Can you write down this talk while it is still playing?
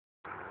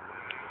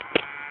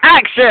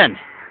Action!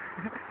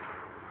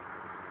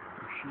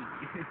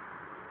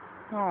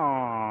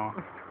 Aww.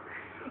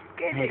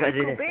 You gotta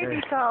do this.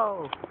 Baby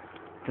cow.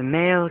 The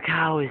male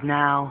cow is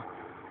now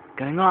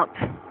going up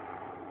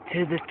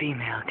to the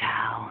female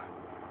cow.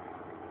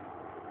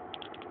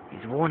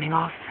 He's warning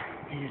off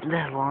his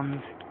little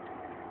ones.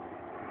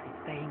 He's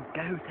saying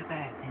go to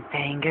bed. He's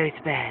saying go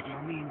to bed.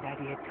 Mummy and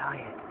Daddy are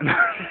tired.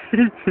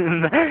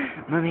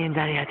 Mummy and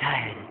Daddy are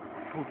tired.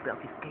 Pulled a bit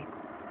off his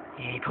skateboard.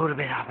 Yeah, he pulled a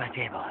bit off my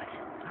skateboard.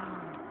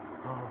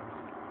 Oh.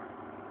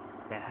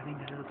 They're having a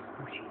little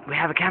squishy. We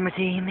have a camera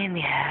team in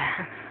the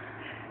air,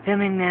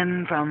 filming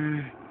them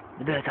from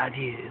the bird's eye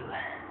view.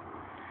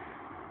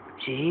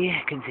 She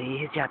can see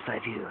his jab's eye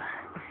view.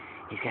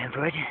 He's going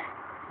for it.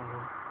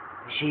 Oh.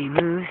 She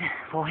moves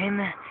for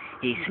him.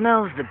 He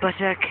smells the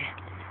buttock.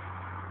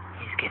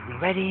 He's getting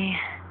ready.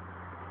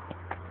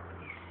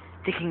 He's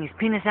sticking his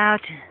penis out.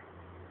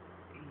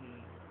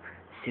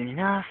 Soon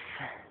enough,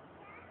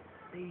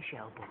 They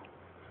shall bubble.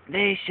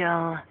 they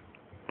shall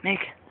make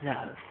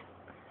love.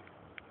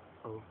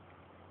 Oh.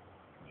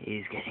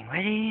 He's getting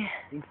ready.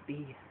 Seems to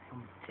be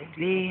some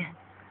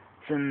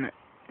Some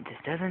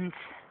disturbance.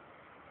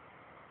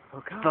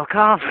 Fuck off. Fuck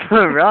off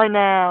right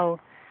now.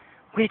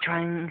 We're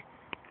trying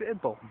To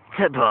bomb.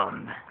 to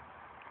bomb.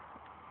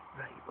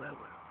 Right, where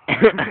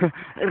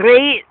were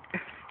Right,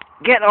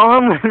 get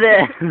on with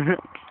it.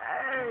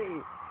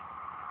 Hey!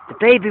 The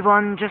baby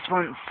one just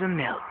wants some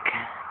milk.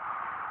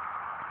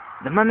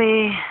 The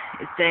mummy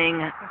is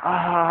saying,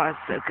 "Oh, it's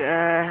so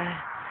good."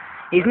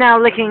 He's now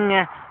licking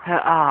her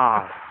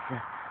arse.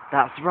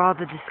 That's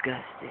rather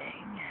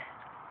disgusting.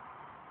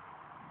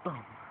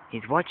 Boom.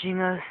 He's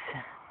watching us.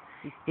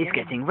 He's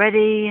getting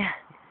ready.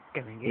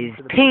 His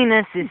into the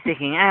penis is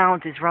sticking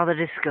out. It's rather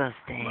Mine's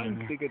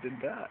disgusting. bigger than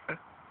that.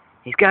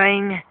 He's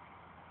going.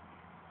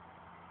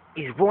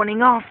 He's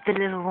warning off the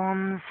little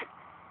ones.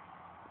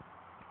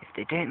 If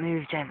they don't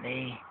move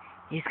gently,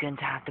 he's going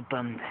to have to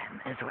bum them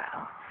as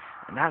well.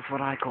 And that's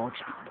what I call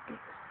child abuse.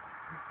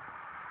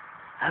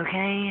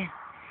 Okay?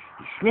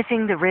 He's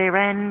sniffing the rear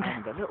end.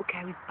 And the little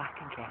cow is back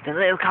again. The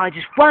little guy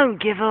just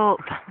won't give up.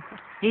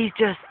 He's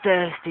just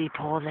thirsty,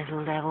 poor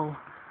little devil.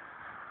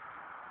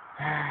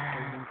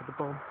 Going in for the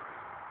bomb.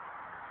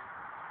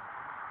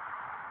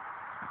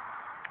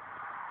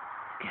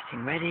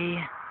 Getting ready.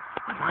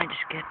 I might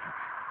just get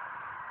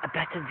a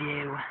better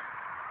view.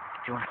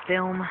 If you want to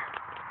film,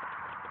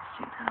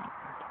 shoot out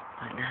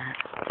like that.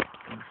 If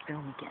you want to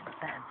film, you get a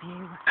better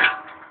view.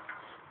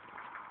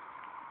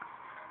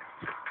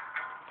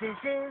 This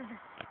is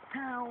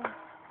how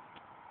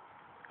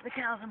the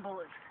cows and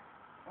bullocks.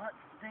 What?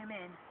 Zoom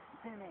in.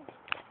 Zoom in.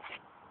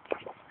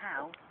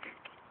 How?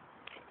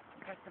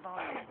 Press the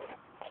volume.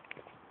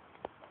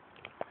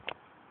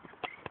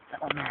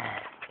 That one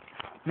there.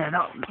 No,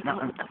 not that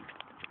one.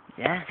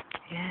 Yeah?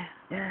 Yeah.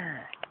 Yeah.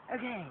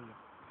 Okay.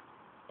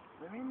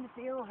 We're in the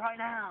field right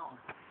now.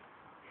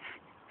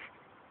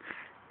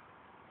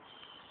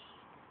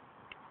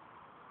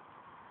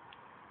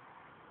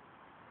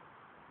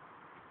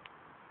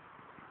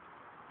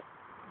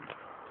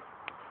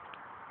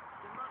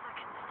 The mother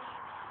can see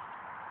me.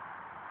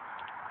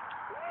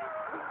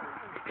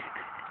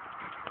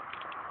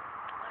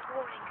 My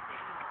warning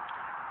signal.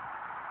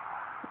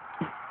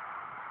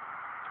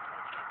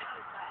 Let's get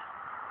closer.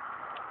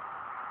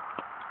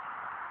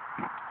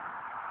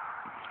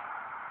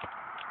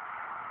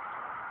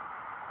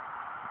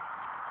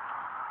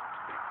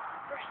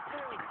 Press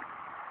through.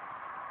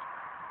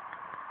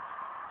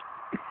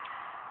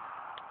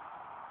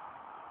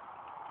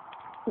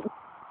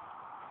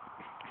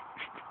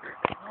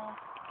 Oh.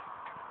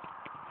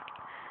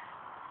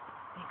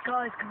 These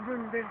guys can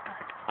run very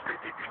fast.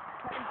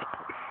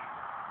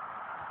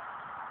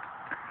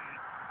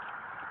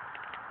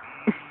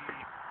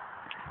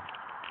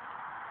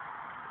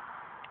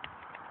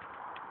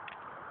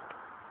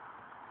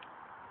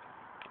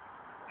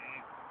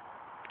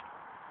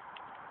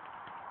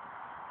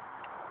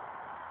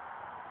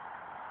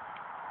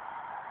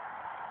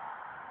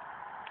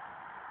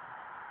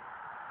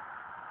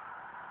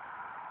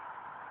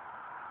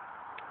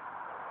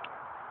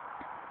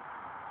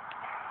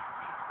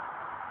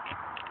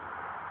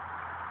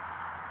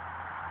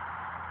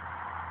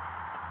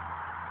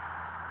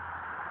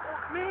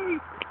 Me!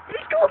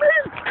 He's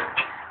coming!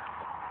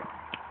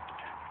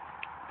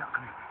 Not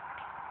coming.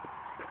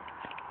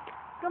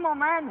 Come on,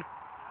 man.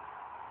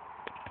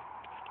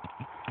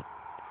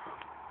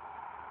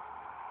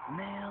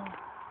 Male is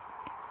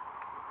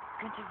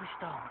going to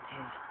restart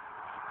his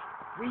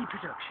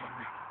reproduction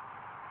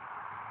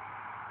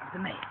of the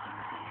mating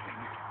season.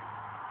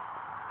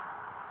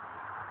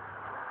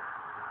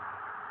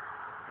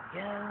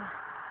 There we go.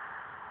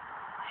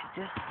 She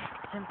just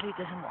simply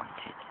doesn't want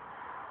it.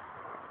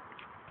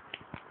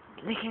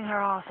 Licking her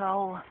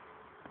arsehole,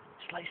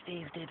 just like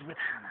Steve did with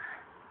Hannah.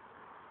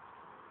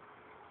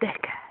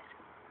 Dickhead.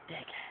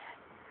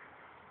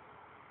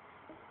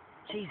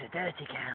 She's a dirty cow.